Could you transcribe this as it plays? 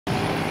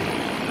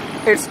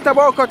It's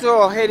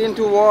Tabokoto heading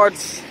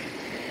towards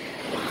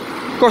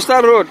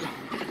Coastal Road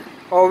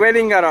or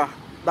Wellingara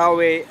that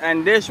way,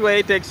 and this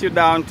way takes you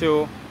down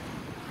to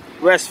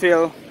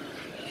Westfield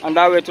and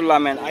that way to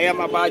Lamen. I am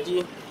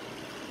Abaji.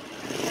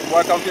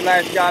 Welcome to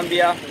Nice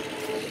Gambia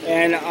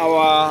and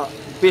our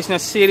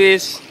business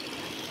series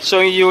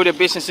showing you the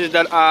businesses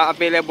that are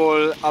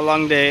available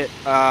along the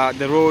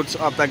roads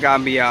of the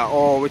Gambia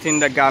or within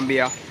the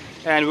Gambia.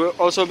 And we'll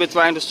also be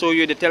trying to show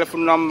you the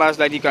telephone numbers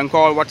that you can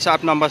call,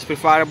 WhatsApp numbers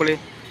preferably,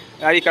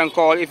 that you can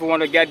call if you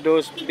want to get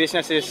those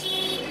businesses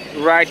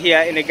right here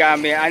in the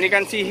Gambia. And you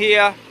can see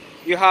here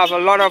you have a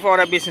lot of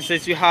other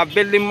businesses. You have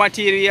building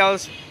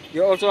materials.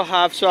 You also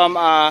have some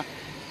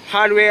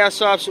hardware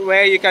shops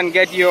where you can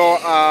get your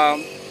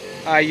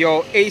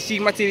AC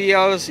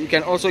materials. You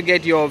can also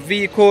get your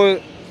vehicle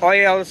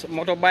oils,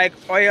 motorbike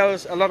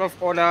oils, a lot of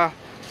other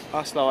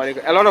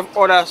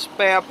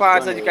spare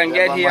parts that you can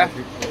get here.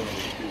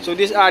 So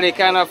these are the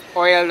kind of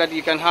oil that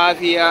you can have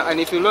here,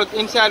 and if you look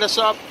inside the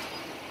shop,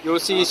 you'll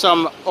see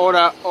some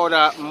other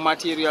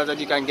materials that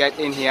you can get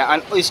in here,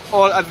 and it's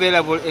all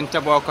available in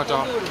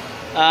Tabokoto.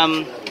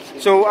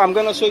 So I'm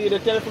gonna show you the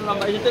telephone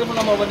number. Is the telephone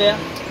number over there?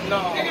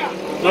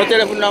 No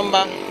telephone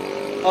number.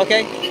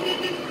 Okay.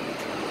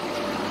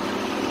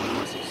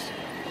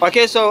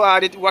 Okay, so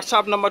the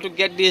WhatsApp number to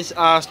get this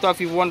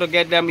stuff, if you want to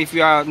get them, if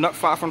you are not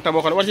far from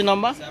Tabokoto. What's the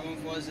number?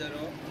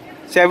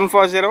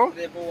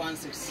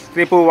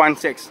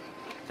 740-316.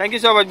 Thank you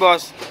so much,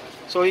 boss.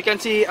 So you can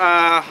see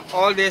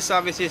all these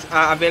services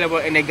are available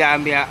in the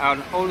Gambia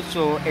and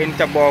also in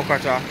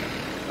Tabokoto.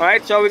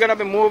 Alright, so we're going to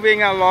be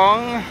moving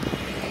along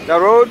the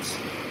roads.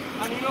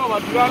 And you know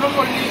what, we are not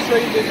only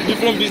showing the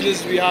different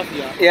businesses we have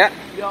here. Yeah.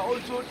 We are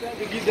also trying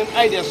to give them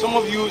ideas. Some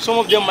of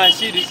them might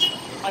see this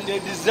and they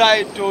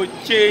desire to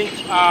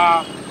change,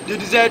 they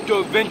desire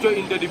to venture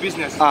into the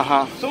business.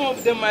 Some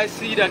of them might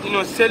see that, you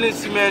know, selling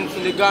cement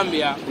in the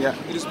Gambia,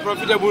 it is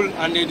profitable,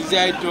 and they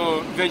desire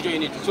to venture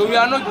in it. So we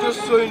are not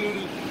just showing you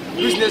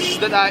businesses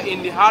that are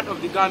in the heart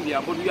of the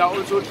Gambia, but we are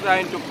also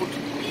trying to put,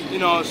 you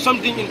know,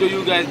 something into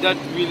you guys that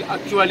will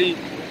actually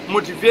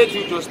motivate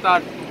you to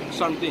start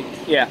something.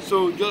 Yeah.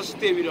 So just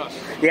stay with us.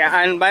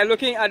 Yeah, and by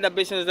looking at the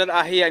businesses that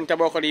are here in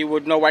Tabokoto, you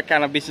would know what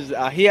kind of businesses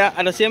are here.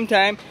 At the same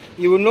time,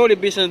 you will know the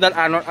businesses that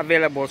are not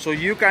available. So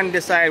you can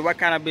decide what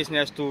kind of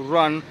business to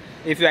run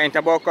if you are in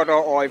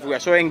Tabokoto, or if we are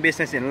showing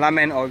business in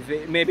Lamen, or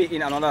maybe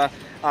in another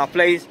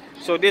place.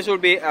 So this will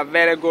be a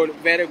very good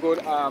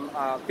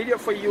video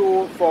for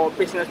you, for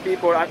business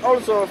people, and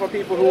also for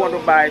people who want to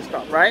buy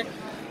stuff, right?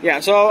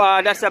 Yeah, so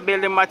that's the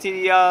building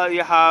material.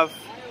 You have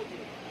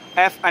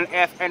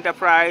F&F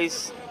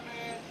Enterprise,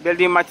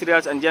 building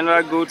materials and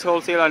general goods,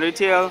 wholesale and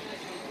retail.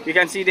 You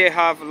can see they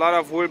have a lot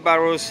of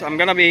wheelbarrows. I'm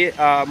gonna be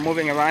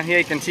moving around here.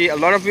 You can see a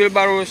lot of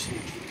wheelbarrows,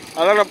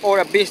 a lot of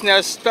other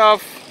business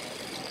stuff.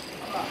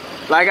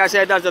 Like I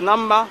said, that's the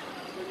number.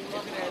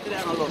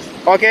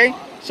 Okay,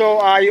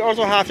 so you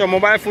also have some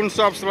mobile phone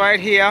shops right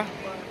here.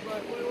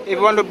 If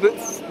you want to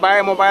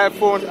buy mobile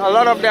phones, a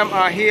lot of them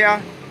are here.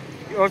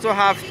 You also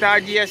have Star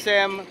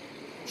GSM,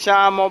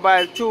 Shah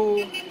Mobile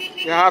 2.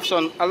 You have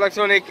some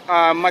electronic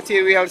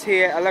materials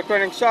here,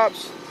 electronic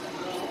shops.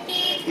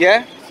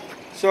 Yeah.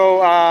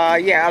 So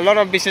yeah, a lot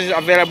of businesses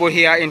available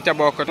here in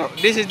Tabokoto.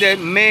 This is the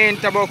main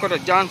Tabokoto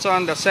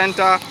Johnson, the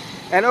center.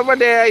 And over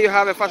there you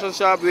have a fashion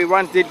shop. We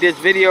once did this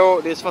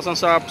video, this fashion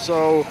shop.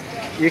 So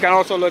you can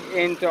also look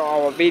into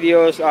our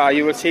videos.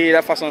 You will see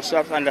the fashion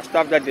shops and the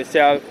stuff that they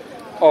sell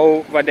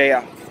over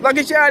there.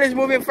 Lucky Child is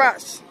moving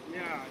fast.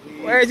 Yeah.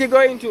 Where is he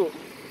going to?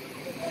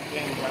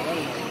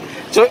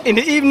 So in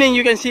the evening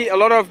you can see a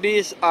lot of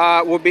these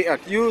will be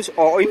at use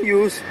or in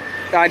use.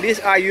 These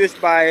are used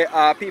by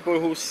people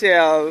who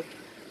sell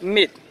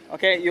meat.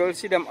 Okay, you'll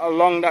see them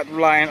along that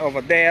line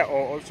over there,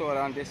 or also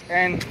around this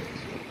end.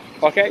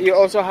 Okay, you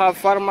also have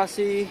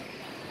pharmacy,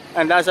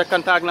 and that's a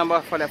contact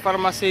number for the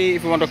pharmacy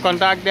if you want to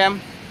contact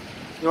them.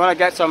 You want to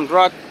get some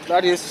drug,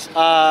 that is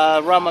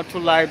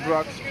Ramatulai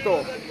drug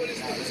store.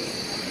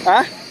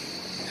 Huh?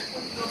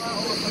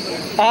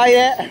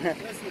 Yeah.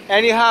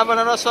 And you have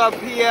another shop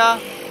here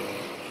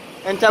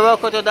in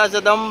Tabokoto, that's the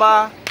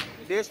number.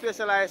 They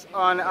specialize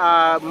on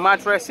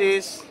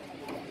mattresses.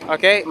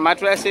 Okay,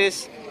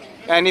 mattresses.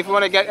 And if you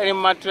want to get any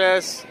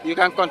mattress, you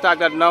can contact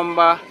that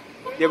number.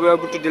 They will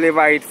be able to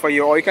deliver it for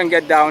you, or you can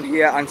get down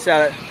here and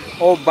sell it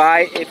or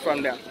buy it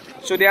from them.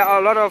 So there are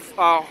a lot of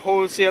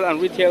wholesale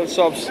and retail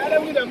shops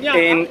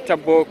in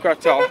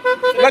Tabokoto.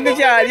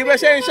 Lucky, you were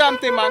saying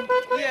something, man.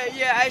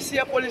 Yeah, I see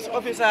a police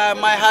officer,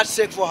 my heart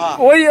sick for her.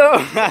 Oh,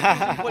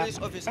 yeah. Police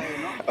officer, you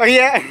know. Oh,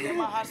 yeah.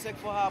 My heart sick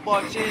for her,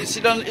 but she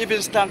don't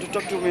even stand to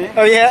talk to me.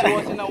 Oh, yeah. She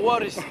was in a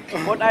worries.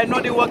 But I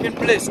know the working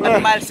place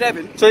at mile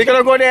 7. So you're going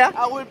to go there?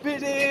 I will be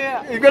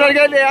there. You're going to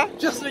get there?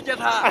 Just look at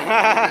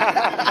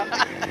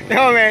her.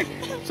 No, man.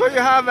 So you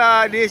have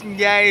these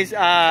guys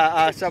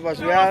shop as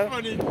well.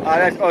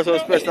 That's also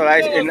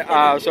specialized in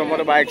some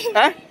motorbikes.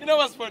 Huh? You know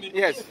what's funny?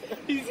 Yes.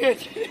 He said,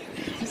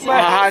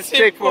 my heart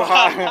sick for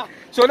her.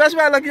 So that's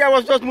why lucky I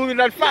was just moving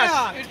that fast.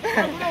 Yeah,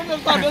 I don't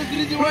understand. That's the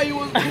reason why you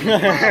was moving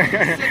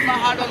fast. Set my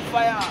heart on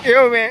fire.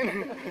 Yo,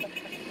 man.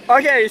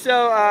 Okay,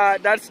 so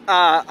that's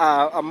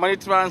a money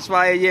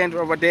transfer agent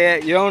over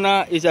there.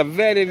 Yona is a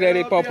very,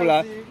 very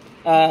popular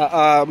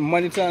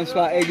money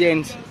transfer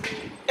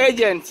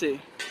agency.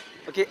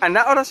 Okay, and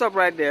that other shop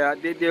right there,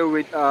 they deal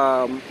with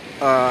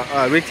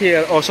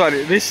retail,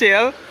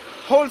 resale,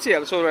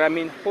 wholesale. So I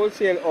mean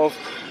wholesale of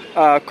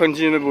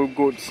consumable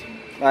goods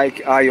like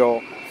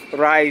your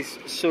rice,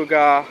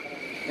 sugar,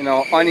 you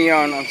know,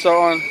 onion, and so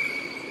on.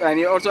 And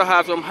you also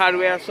have some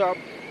hardware shop.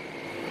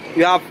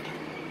 You have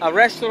a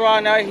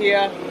restaurant out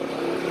here,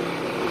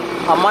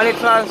 a money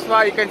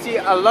transfer. You can see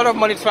a lot of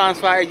money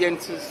transfer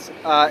agencies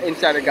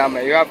inside the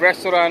Gambia. You have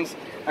restaurants,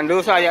 and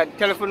those are your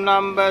telephone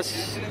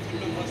numbers.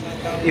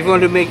 If you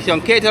want to make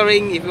some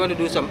catering, if you want to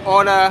do some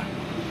order,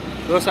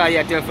 those are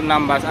your telephone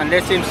numbers, and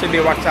there seems to be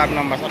WhatsApp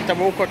numbers. At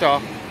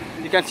Tabokoto,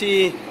 you can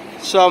see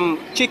some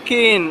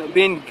chicken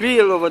being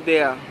grilled over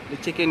there. The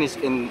chicken is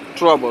in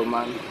trouble,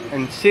 man,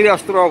 in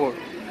serious trouble.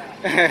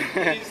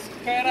 It's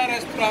Kaira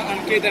restaurant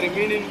and catering,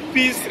 meaning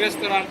peace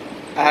restaurant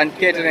and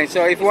catering.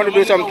 So if you want to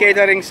do some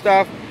catering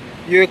stuff,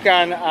 you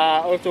can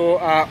also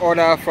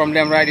order from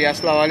them right here.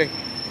 Assalamu alaikum.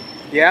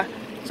 Yeah.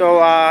 So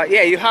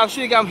yeah, you have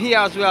Swigam here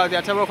as well. The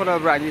Tabokoto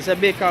branch. It's a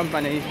big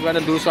company. If you want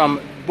to do some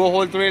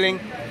borehole drilling,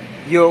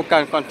 you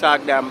can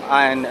contact them,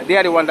 and they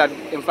are the one that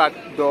in fact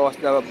does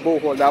the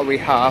borehole that we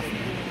have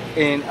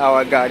in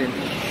our garden.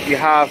 We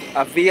have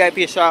a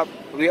VIP shop.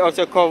 We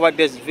also covered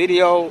this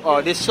video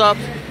or this shop,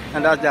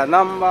 and that's their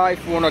number.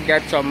 If you want to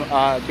get some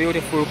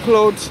beautiful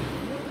clothes,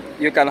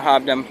 you can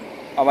have them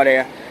over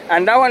there.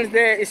 And that one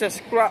there is a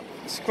scrap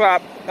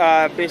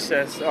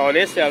business, or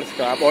they sell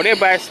scrap, or they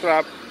buy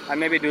scrap and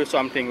maybe do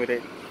something with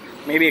it.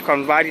 Maybe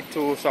convert it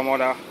to some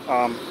other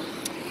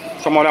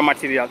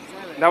material.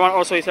 That one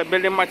also is a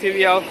building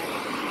material.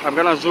 I'm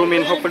gonna zoom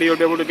in. Hopefully you'll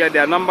be able to get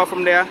their number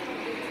from there.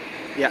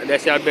 Yeah, they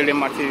sell building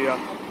material.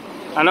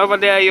 And over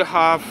there you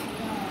have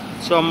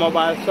some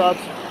mobile shops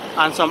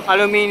and some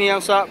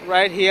aluminium shop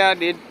right here.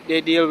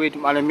 They deal with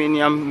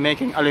aluminium,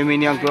 making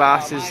aluminium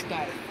glasses,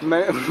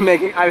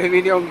 making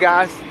aluminium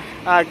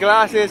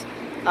glasses.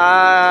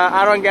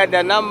 I don't get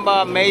the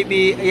number.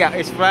 Maybe, yeah,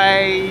 it's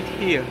right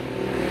here.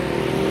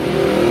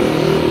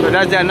 So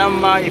that's their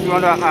number. If you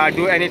want to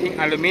do anything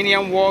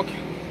aluminium work,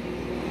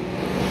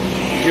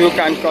 you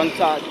can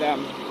contact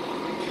them.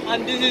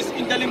 And this is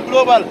Interlink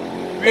Global.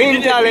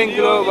 Interlink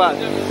Global.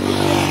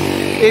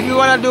 If you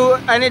want to do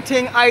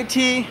anything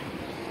IT,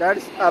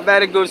 that's a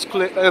very good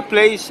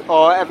place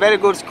or a very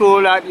good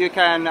school that you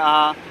can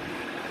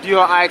do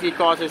your IT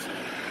courses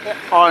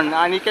on.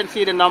 And you can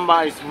see the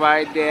number is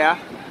right there,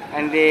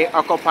 and they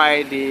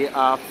occupy the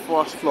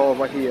first floor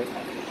over here.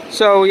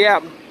 So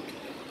yeah,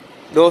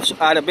 those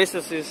are the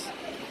businesses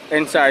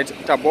inside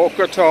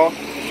Tabokoto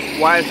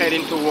while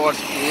heading towards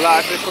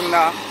La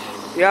Secunda.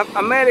 You have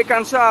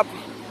American shop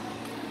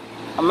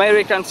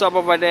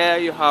over there.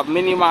 You have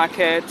mini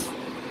markets.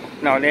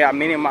 No, they are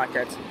mini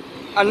markets.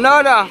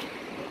 Another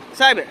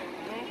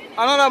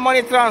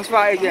money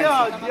transfer agent.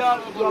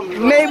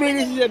 Maybe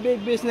this is a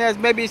big business.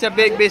 Maybe it's a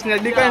big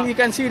business. You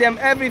can see them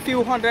every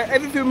few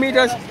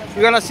meters.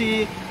 You're gonna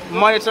see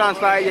money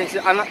transfer agents,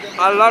 and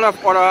a lot of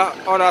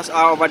others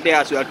are over there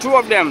as well. Two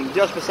of them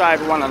just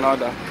beside one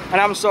another. And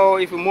I'm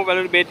sure if you move a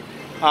little bit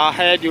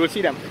ahead, you will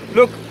see them.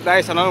 Look, there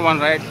is another one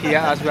right here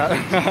as well.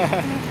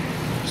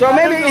 So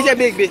maybe it's a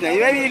big business.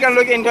 Maybe you can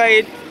look into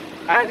it,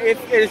 and if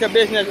it is a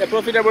business, a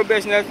profitable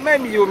business,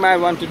 maybe you might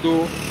want to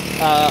do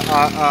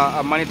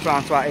a money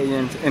transfer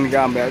agent in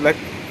Gambia. Like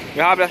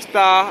you have the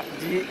Star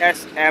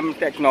GSM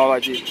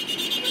technology.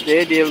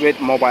 They deal with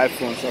mobile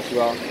phones as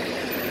well.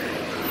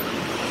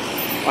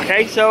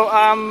 Okay, so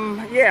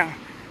yeah,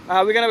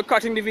 we're gonna be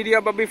cutting the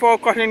video, but before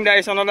cutting, there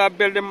is another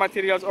building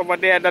materials over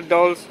there that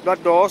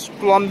does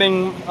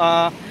plumbing,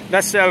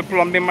 that sell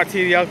plumbing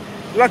material.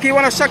 Lucky, you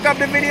wanna suck up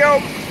the video?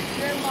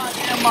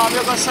 Yeah, man,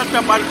 we're gonna shut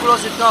up and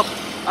close it up.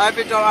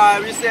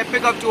 We say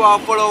pick up to our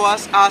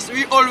followers. As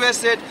we always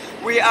said,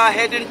 we are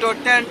heading to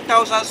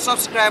 10,000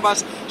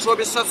 subscribers. So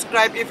be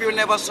subscribed if you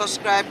never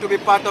subscribe to be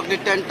part of the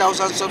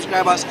 10,000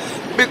 subscribers,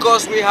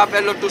 because we have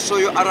a lot to show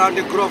you around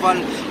the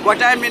global.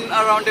 What I mean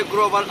around the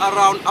global,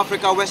 around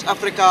Africa, West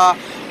Africa,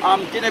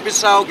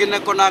 Guinea-Bissau,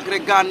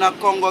 Guinea-Conakry, Ghana,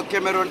 Congo,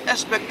 Cameroon.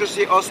 Expect to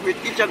see us with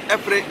each and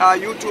every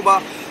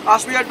YouTuber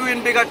as we are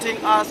doing bigger things,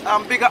 as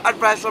bigger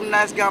advice from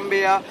Nice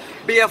Gambia.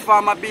 Be a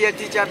farmer, be a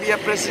teacher, be a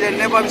president,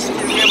 never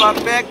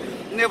beg,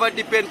 never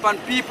depend on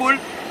people.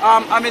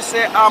 I may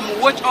say,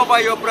 watch over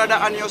your brother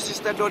and your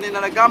sister down in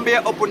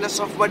Gambia, open the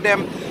soft for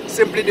them,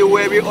 simply the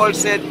way we all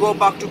said, go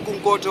back to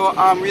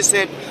Kunkoto. We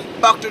said,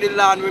 back to the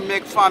land, we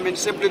make farming,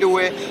 simply the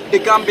way the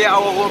Gambia,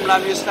 our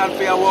homeland, we stand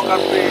for our work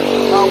and pray.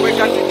 We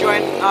got to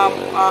join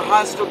our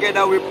hands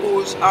together, we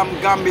push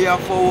Gambia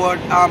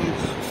forward.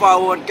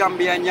 forward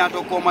Gambia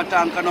nyato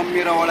komatan kano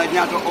mira wala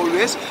nyato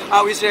always.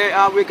 We say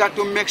we got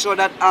to make sure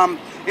that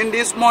in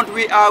this month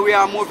we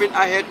are moving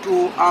ahead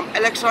to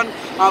election.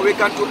 We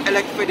got to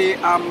elect for the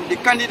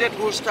candidate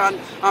who stand.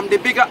 The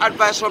bigger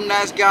advice from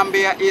Nice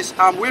Gambia is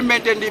we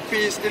maintain the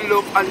peace, the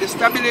love, and the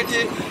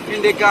stability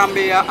in the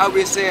Gambia.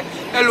 We say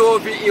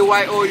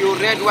LOVEYOU,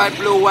 red, white,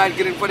 blue, white,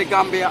 green for the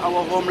Gambia,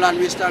 our homeland.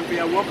 We stand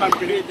for work and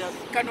play.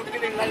 Kanu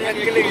killing,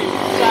 killing.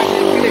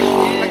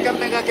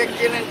 Gambia get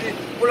killing.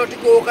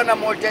 Political kana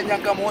mo janya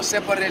kamo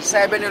separate.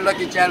 Saibeni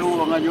lucky child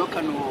who nganyo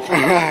kanu.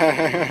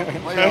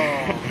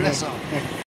 Bless up.